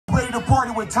ready to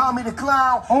party with Tommy the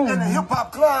Clown and the Hip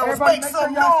Hop Clowns. Make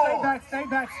some noise. Stay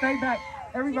back.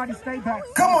 Everybody stay back.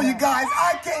 Come on, you guys.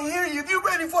 I can't hear you. If you're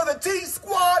ready for the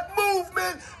T-Squad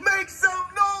movement, make some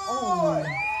noise.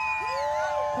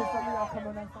 Can some of y'all come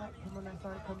on that side?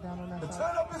 Come down on that side. The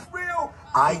turn up is real.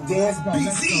 I dance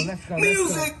BC.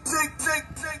 Music. Tick.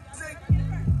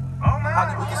 Oh, man. How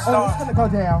did we get started? Oh, it's gonna go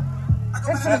down.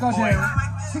 It's gonna go down.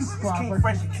 T-Squad. King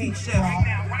Fresh and King Chef.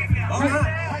 Hey.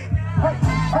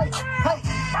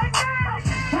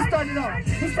 Who started off?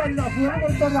 Whoever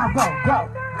wants to start it off, go.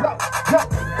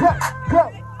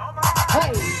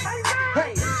 Hey.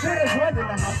 Who is one in the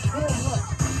house? Who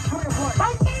is one?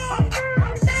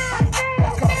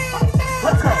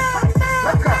 Let's go.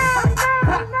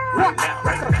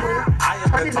 I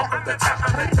am the top of the top.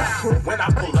 When I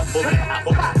pull up, I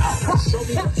show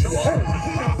me what you want.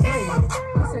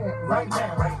 Right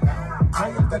now. I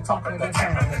am the top of the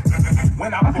top.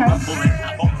 When I pull up,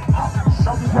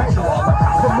 show me what you want.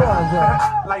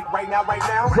 Like right now. Right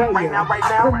now. It's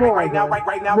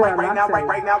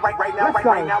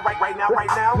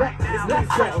me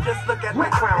fresh, just look at my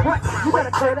crown. You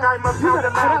better clear that. I'm a pound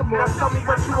of loud. Now show me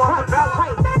what you want about.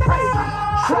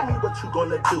 Show me what you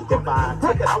gonna do if I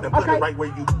take it out and put it right where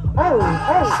you.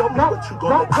 Show me what you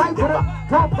gonna do if I.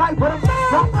 Don't play with him.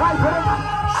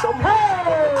 Show me what you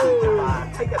gonna do if I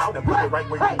take it out and put it right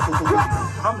where you.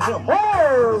 I'm him.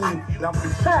 Now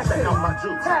check out my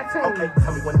juice. Okay,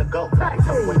 tell me when to go.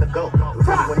 Tell me when to go.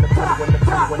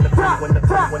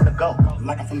 When to go.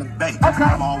 Like I'm from the Bay.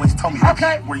 Mama always told me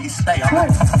where you stay.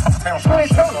 I'm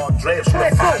all dread, shit,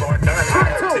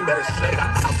 better shit.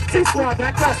 T-Squad,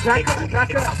 back up.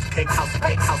 Cake house,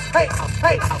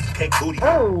 cake booty.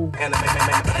 And how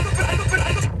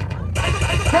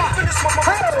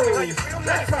you feel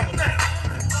now?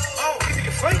 Oh, either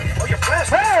your feet or your flesh.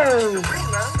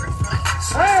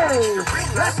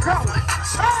 Let's go.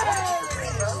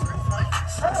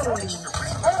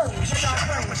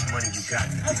 How much money you got?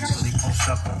 You usually post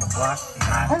up on the block,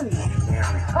 not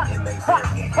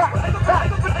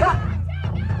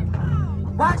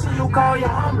Watch who you call your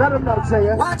home. Let him know,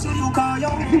 Jaya. Watch who you call your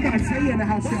home. You got Jaya in the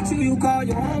house. Watch who you call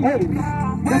your home. Hey,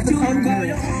 watch who you call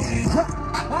your home.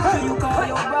 Watch who you call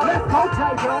your brother. Let's go,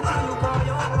 Jaya. Watch who you call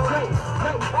your home.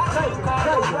 Watch who you call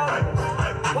your brother.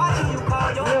 Watch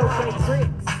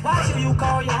who you call your home. Watch who you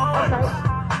call your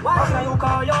home. Watch who you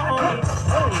call your home.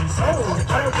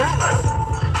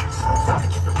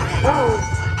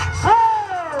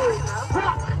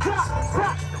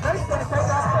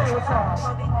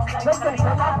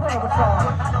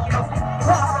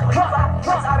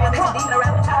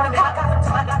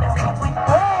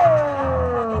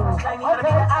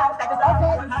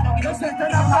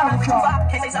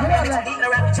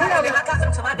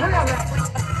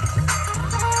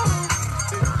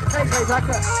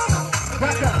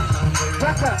 Hey,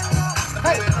 back up.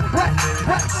 Hey, what?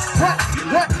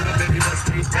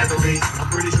 I'm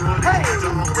pretty sure they got the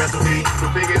wrong recipe. So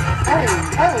big it up. Hey.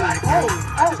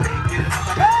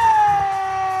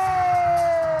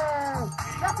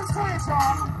 That's a twins,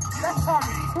 y'all. That's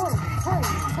Tommy. Twins.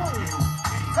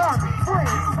 Tommy,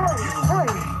 twins.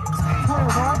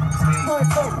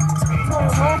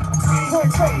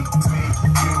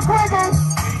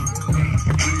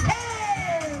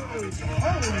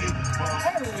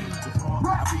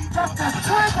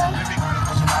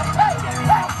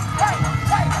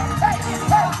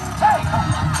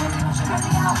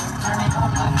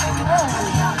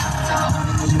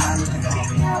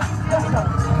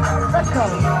 Let's go.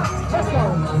 Okay.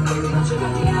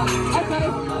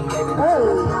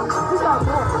 Oh, you got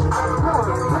more.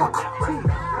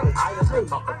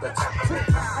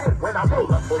 When I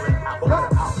roll up,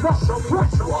 show me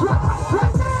what you want.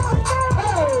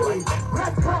 Hey,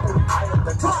 let's go. I am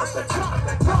the top of the top.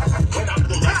 When I pull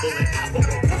up, show me what you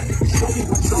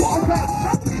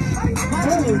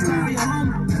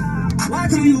want.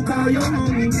 Watch who you call your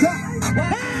homie.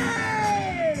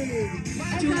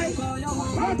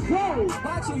 Let's go.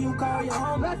 Watch who you call your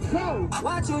homie. Let's go.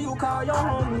 Watch who you call your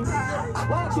homie.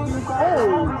 Watch who you call your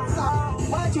homie.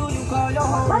 Watch who you call your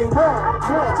homie.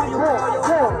 Watch who you call your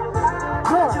homie.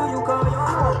 Watch who you call your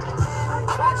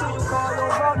homie. Watch who you call your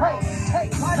brother.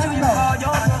 Watch who you call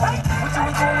your brother. What you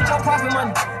was doing with your profit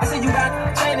money? I said you got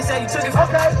chain and said you took it from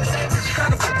the same shit you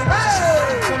kind of put the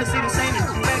wanna see the same shit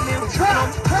you back then.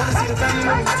 Wanna see the family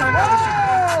members you turn down the shit.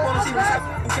 Wanna see the stuff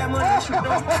you got money and shit.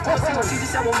 Wanna see what you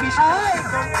just said won't be shit. I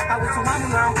was too mama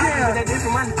now. That did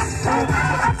some money.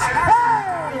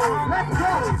 Let's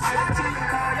go. Watch who you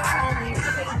call your homie.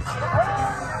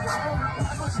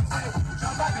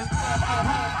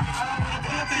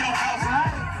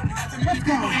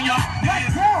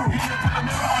 Let's go.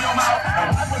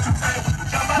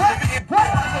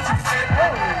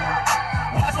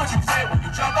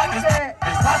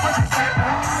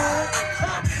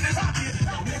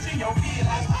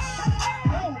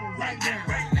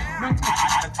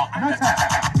 Let's go.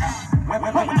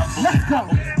 Let's go.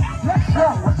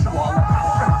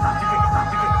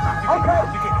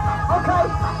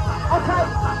 Okay.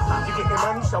 You get your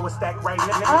money, show a stack right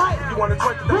now. All right. You want to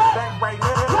twerk the back right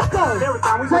now? Let's go. Every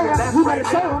time we say that's right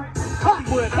now.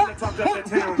 Hollywood, Talk up that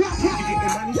town. You get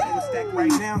your money, show a stack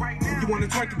right now. You want to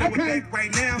twerk the back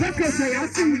right now? Let's go, Jay. I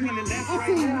see you.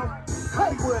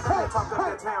 Hollywood, talk up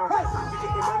that town. You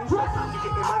get your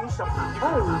money, show.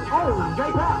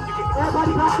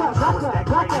 Everybody back up. Throw it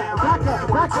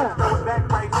back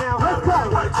right now. Let's go.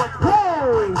 You want to twerk the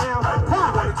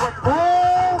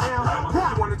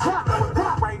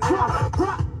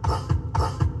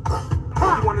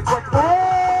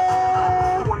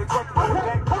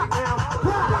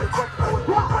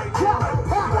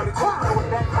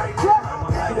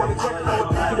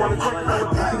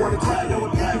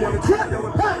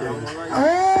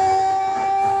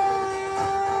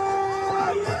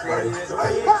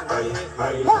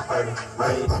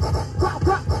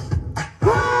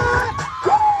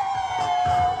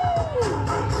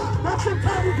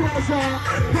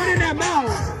Get in that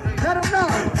mouth. Let them know.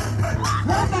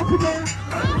 Let them up again.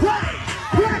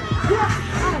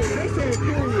 Oh, they said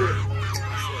period.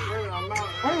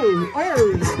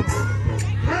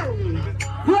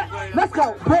 Let's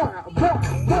go. Boy.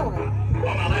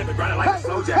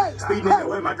 Speed nigga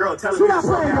with my girl telling me to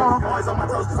slow down. Always on my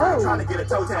toes cause I'm trying to get a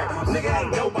toe tag. Nigga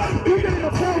ain't nobody bigger than the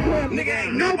program. Nigga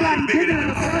ain't nobody bigger than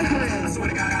the program. I swear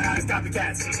to God, I copy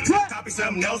cats. Copy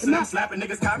something else and I'm slapping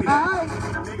niggas copy that.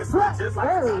 Niggas switch just like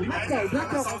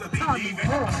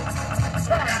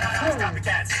copy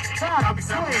cats. Copy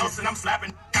something else and I'm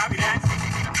slapping copy that.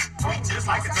 Sweet just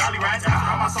like a Jolly Rancher. I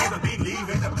brought my soul to be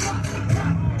leaving. Let's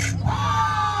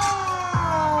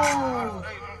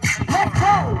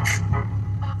go.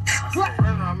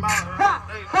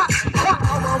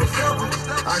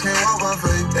 I can't walk my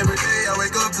face. Every day I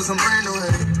wake up to some brand new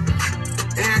hate.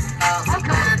 It's out.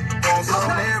 Won't slow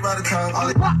everybody talk.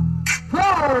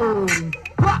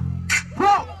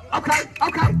 Okay.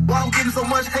 Why I'm getting so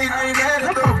much hate, I ain't mad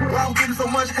at them. Why I'm getting so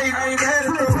much hate, I ain't mad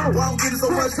at them. Why I'm getting so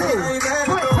much hate, I ain't mad at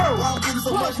them. Why I'm getting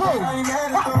so much hate, I ain't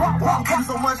mad at them. Why I'm getting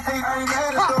so much hate, I ain't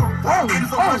mad at them. Why I'm getting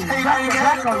so much hate, I ain't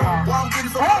mad at them. Why I'm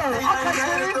getting so much hate, I ain't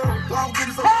mad at them. Why I'm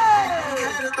getting so much hate, I ain't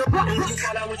mad at them. And when you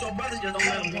fall out with your brothers, just don't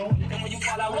let them go. And when you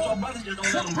fall out with your brothers, just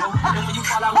don't let them go. And when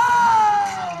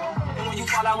you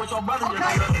fall out with your brothers, just don't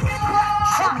let them go.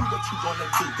 Show me what you gonna do.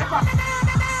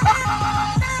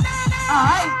 All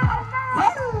right.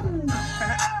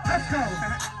 Let's go.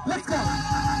 Let's go.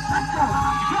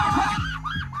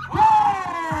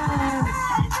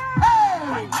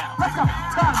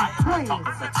 Tommy Twins.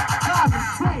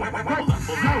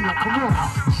 Come on.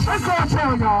 Let's go,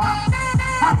 show y'all.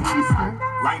 Happy Easter.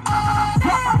 Right now.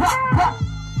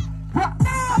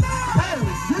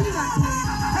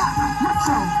 Let's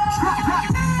go.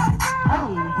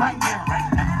 Right now.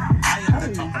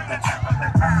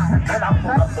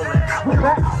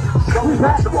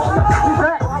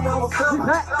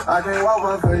 I can't walk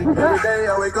my face. Every day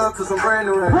I wake up to some brand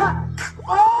new hate.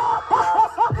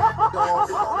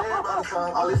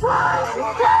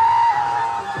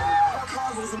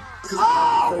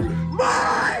 Oh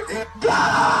my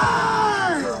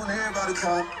God!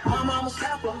 My mama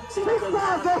slapper.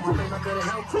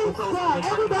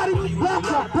 Everybody, back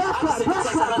up.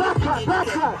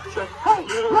 Hey,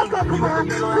 let's go, come on.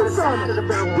 Do something.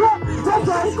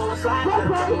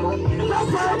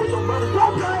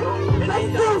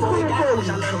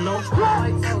 Don't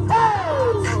play. Let's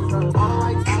do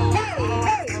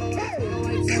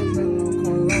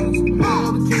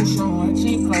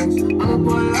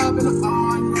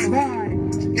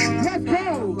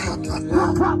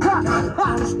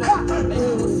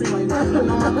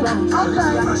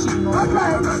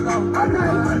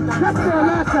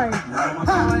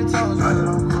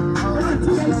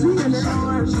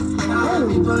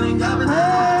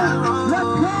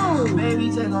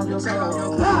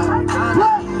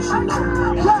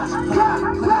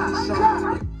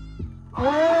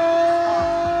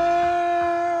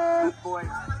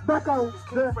back on the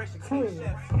twins.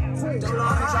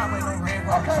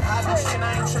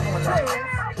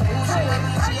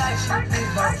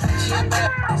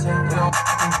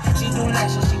 She do like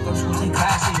she go to the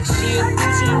class.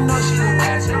 She know she the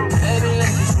ass. Baby, let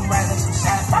me shoot right next to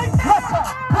side.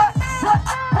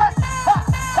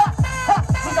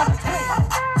 We got the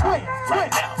twins.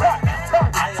 Right now.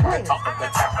 I am the talk of the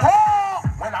town.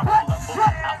 When I pull up,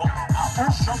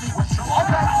 show me what you want.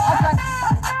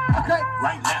 Okay.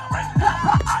 Right now.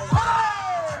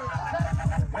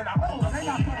 When I pull up, show me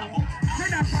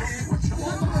what you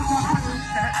want.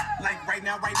 Like right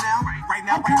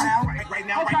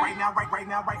now.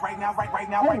 now, right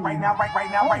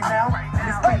now.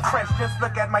 It's pretty fresh, just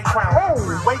look at my crown.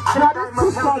 Wait till I'm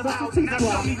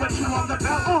show me what you all about.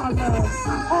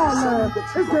 Oh, love.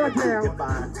 It's going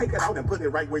down. Take it out and put it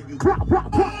right where you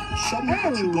show me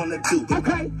what you gonna do.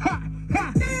 Okay.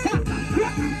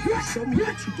 Show me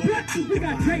what you gonna do.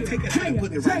 Take it out and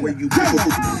put it right where you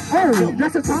Oh,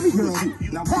 that's a Tommy girl.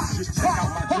 Now just check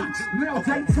out my juice. Little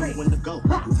J. When to go.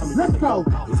 Let's go.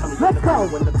 Let's go.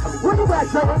 Where you at,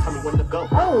 Jay? Tell me when to go.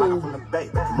 Oh. From the bay.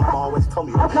 Mama always told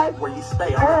me Okay. where you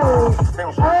stay. Oh.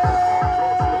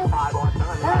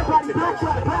 Everybody back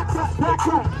up.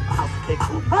 House cake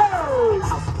booty. Oh.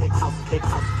 House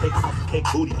cake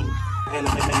booty. And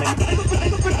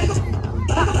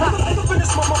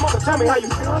Tell me how you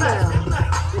feel now.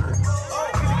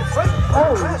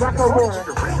 Oh, Jacko Moore.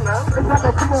 It's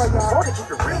Jacko Kimora, y'all.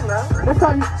 Let's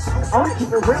all you. I want to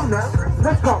keep it real now.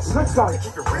 Let's go.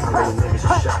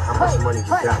 how much money you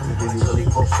got? Do you really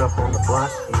post up on the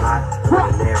block? Not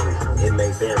ordinary. It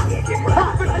may vary. I get my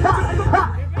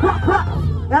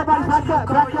Everybody back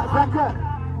up.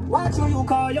 What you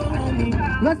call your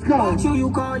homie? Let's go. What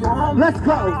you call your homie? Let's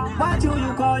go. What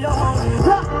you call your homie?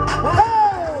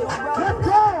 Hey! Let's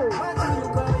go! What you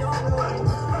call your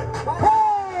homie?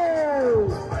 Hey!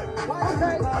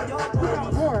 Okay.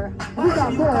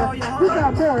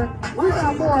 We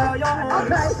got more.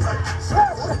 Okay.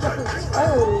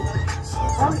 Oh.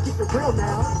 I want to keep it real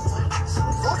now.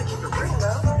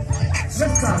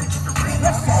 Let's go.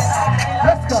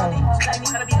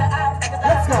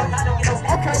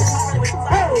 Okay.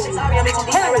 Hey! Don't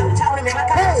play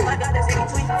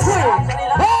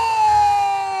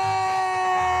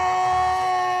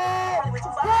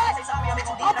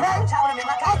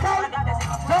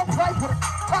with it.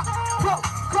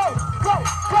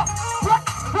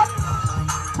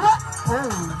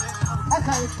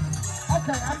 Go.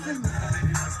 Okay, I see.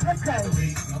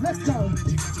 Let's go.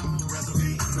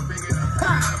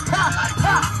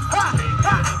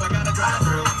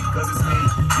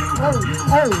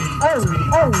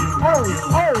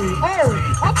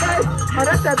 Okay. Oh,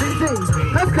 that's that big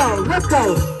thing. Let's go. Okay.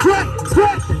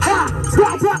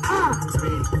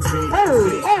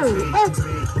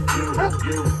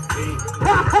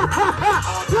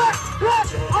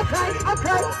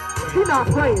 You're not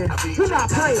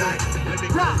playing.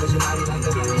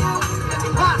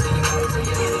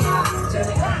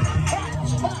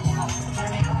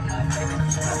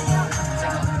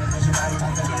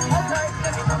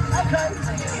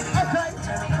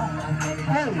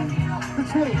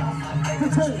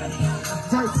 Between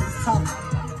Dicey's top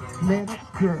man,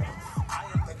 girl.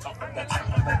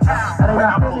 When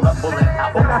I pull up,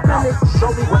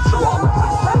 show me what you all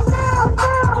about.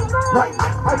 Right,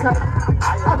 okay.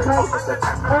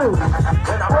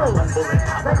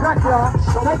 Stay back,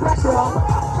 y'all. Okay,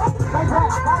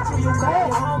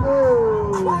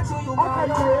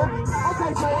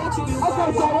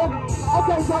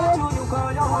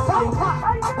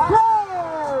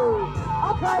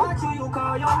 What you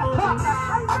call your homie?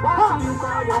 What you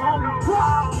call your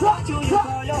homie? What you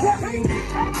call your homie?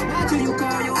 What you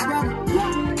call your brother?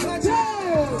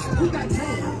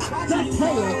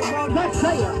 Let's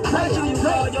say it. What you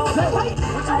call your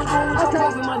homie? What you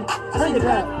call your money?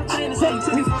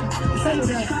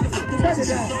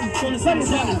 Say it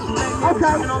down.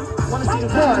 Okay. Wanna see the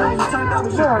girl?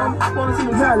 Wanna see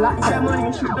the girl? Like that money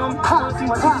and shoot them. Wanna see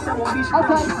my bitch? I won't be shit.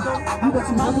 Okay. You got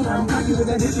some money? I'm cocky with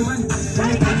that bitch money.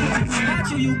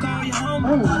 What you call your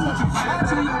homie?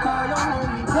 What you call your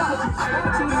homie?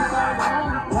 What you call your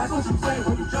homie? Watch what you say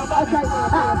when you jump out. Okay.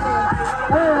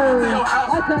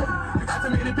 You got too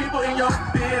many people in your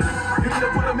biz. You need to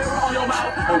put a mirror on your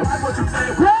mouth and watch what you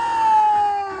say.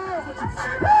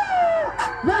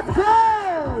 Let's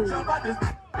go! Jump out this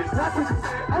bitch. That's what you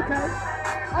said. Okay.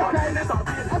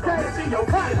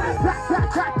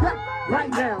 Right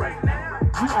now,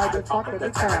 you are the talk of the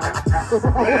town.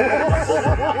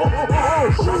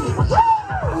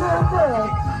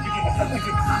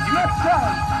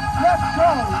 Let's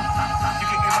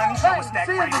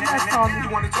go. You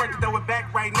want to twerk to throw it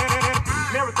back right now.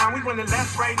 Marathon, we running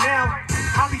left right now.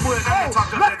 Hollywood, I'm the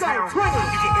talk of the town.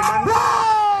 You getting money?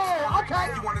 Okay.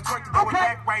 You want to twerk to throw it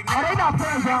back right now? Oh, they not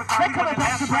playing, bro. They coming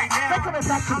back to back.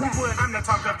 Hollywood, I'm the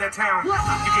talk of the town. You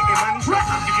getting money? You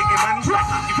getting money? You getting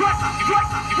money?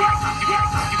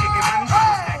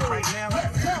 Back right now.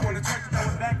 You want to twerk to throw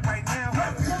it back right now?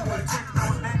 You want to twerk to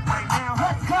throw it back right now?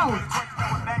 Let's go.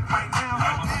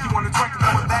 You want to twerk to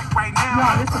throw it back right now?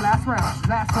 Yo, this is the last round.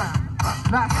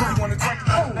 You want to twerk to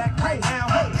throw it back right now?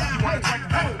 You want to twerk to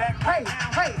throw it back right now?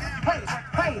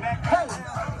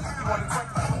 You want to twerk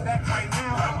to throw it back right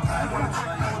now? You want to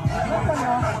twerk to throw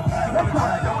it back right now?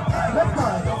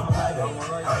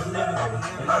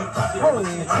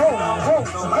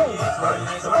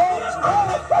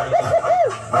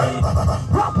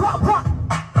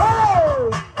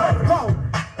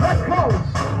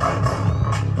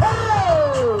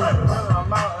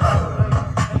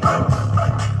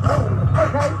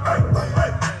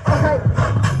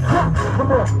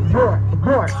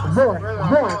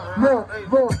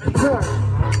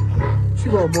 She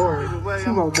want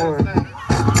more.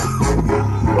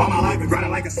 All my life,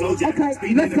 grinding like a slow jack.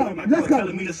 Okay, let's go.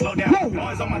 Telling me to slow down.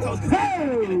 Always on my toes, cause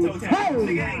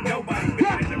nigga ain't nobody.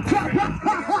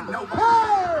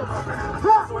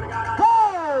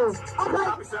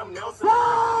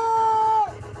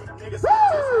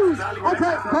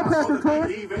 Okay, come pass it to him.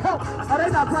 Oh, they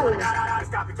not playing.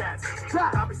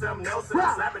 Copy something else,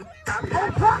 slapping.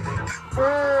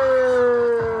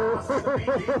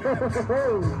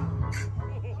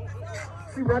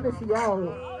 She running, she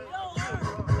out.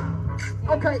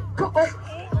 Okay, come on.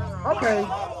 Okay.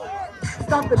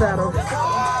 Stop the battle.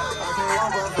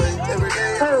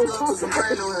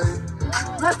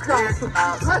 Let's go.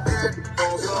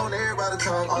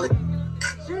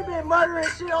 She been murdering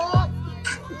shit all.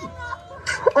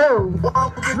 Oh,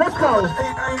 let's go.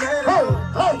 Hey.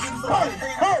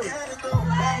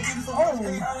 Oh,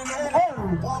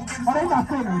 they not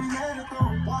finished.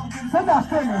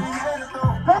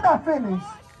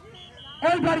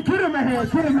 Everybody, get him ahead.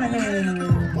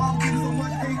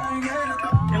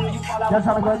 And when you fall out with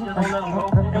your buddy, just don't let them go.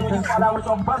 And when you fall out with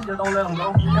your buddy, just don't let them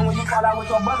go. And when you fall out with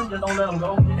your buddy, just don't let them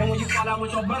go. And when you fall out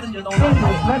with your buddy, just don't let them go.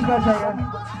 Let's go, JAYAH.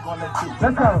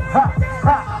 Let's go. Ha.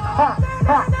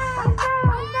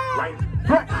 Right.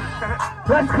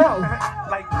 Let's go.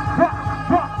 Like,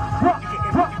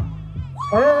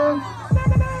 Oh.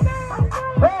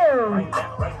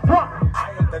 I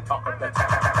am the talk of the town.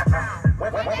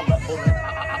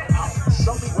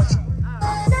 Show me what you.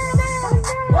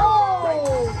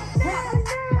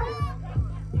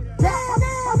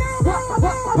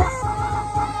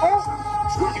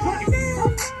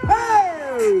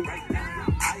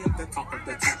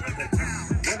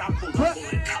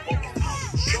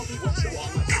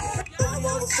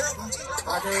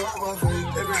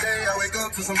 Every day I wake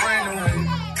up to some brand new hate.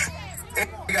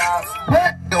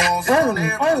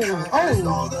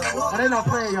 They not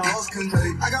playing, y'all.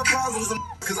 I got problems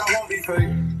cause I won't be fake.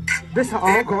 This is an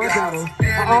all-core battle.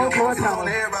 My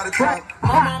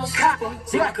mama slapper,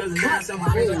 see my cousin down some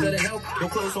friends I could've helped. Go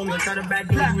close on me and try to back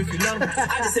door you if you love me.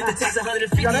 I just hit the test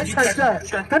 150. Yo, they touch up.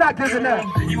 They're not giving up.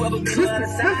 You ever been This is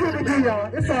what we do, y'all.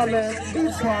 It's all love.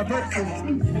 Each squad versus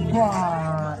each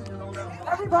squad.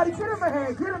 Everybody, get him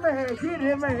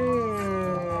ahead.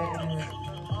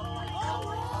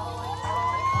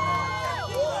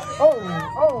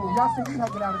 Oh, y'all see me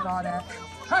hugging out and all that.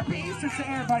 Happy Easter to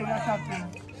everybody that's out there.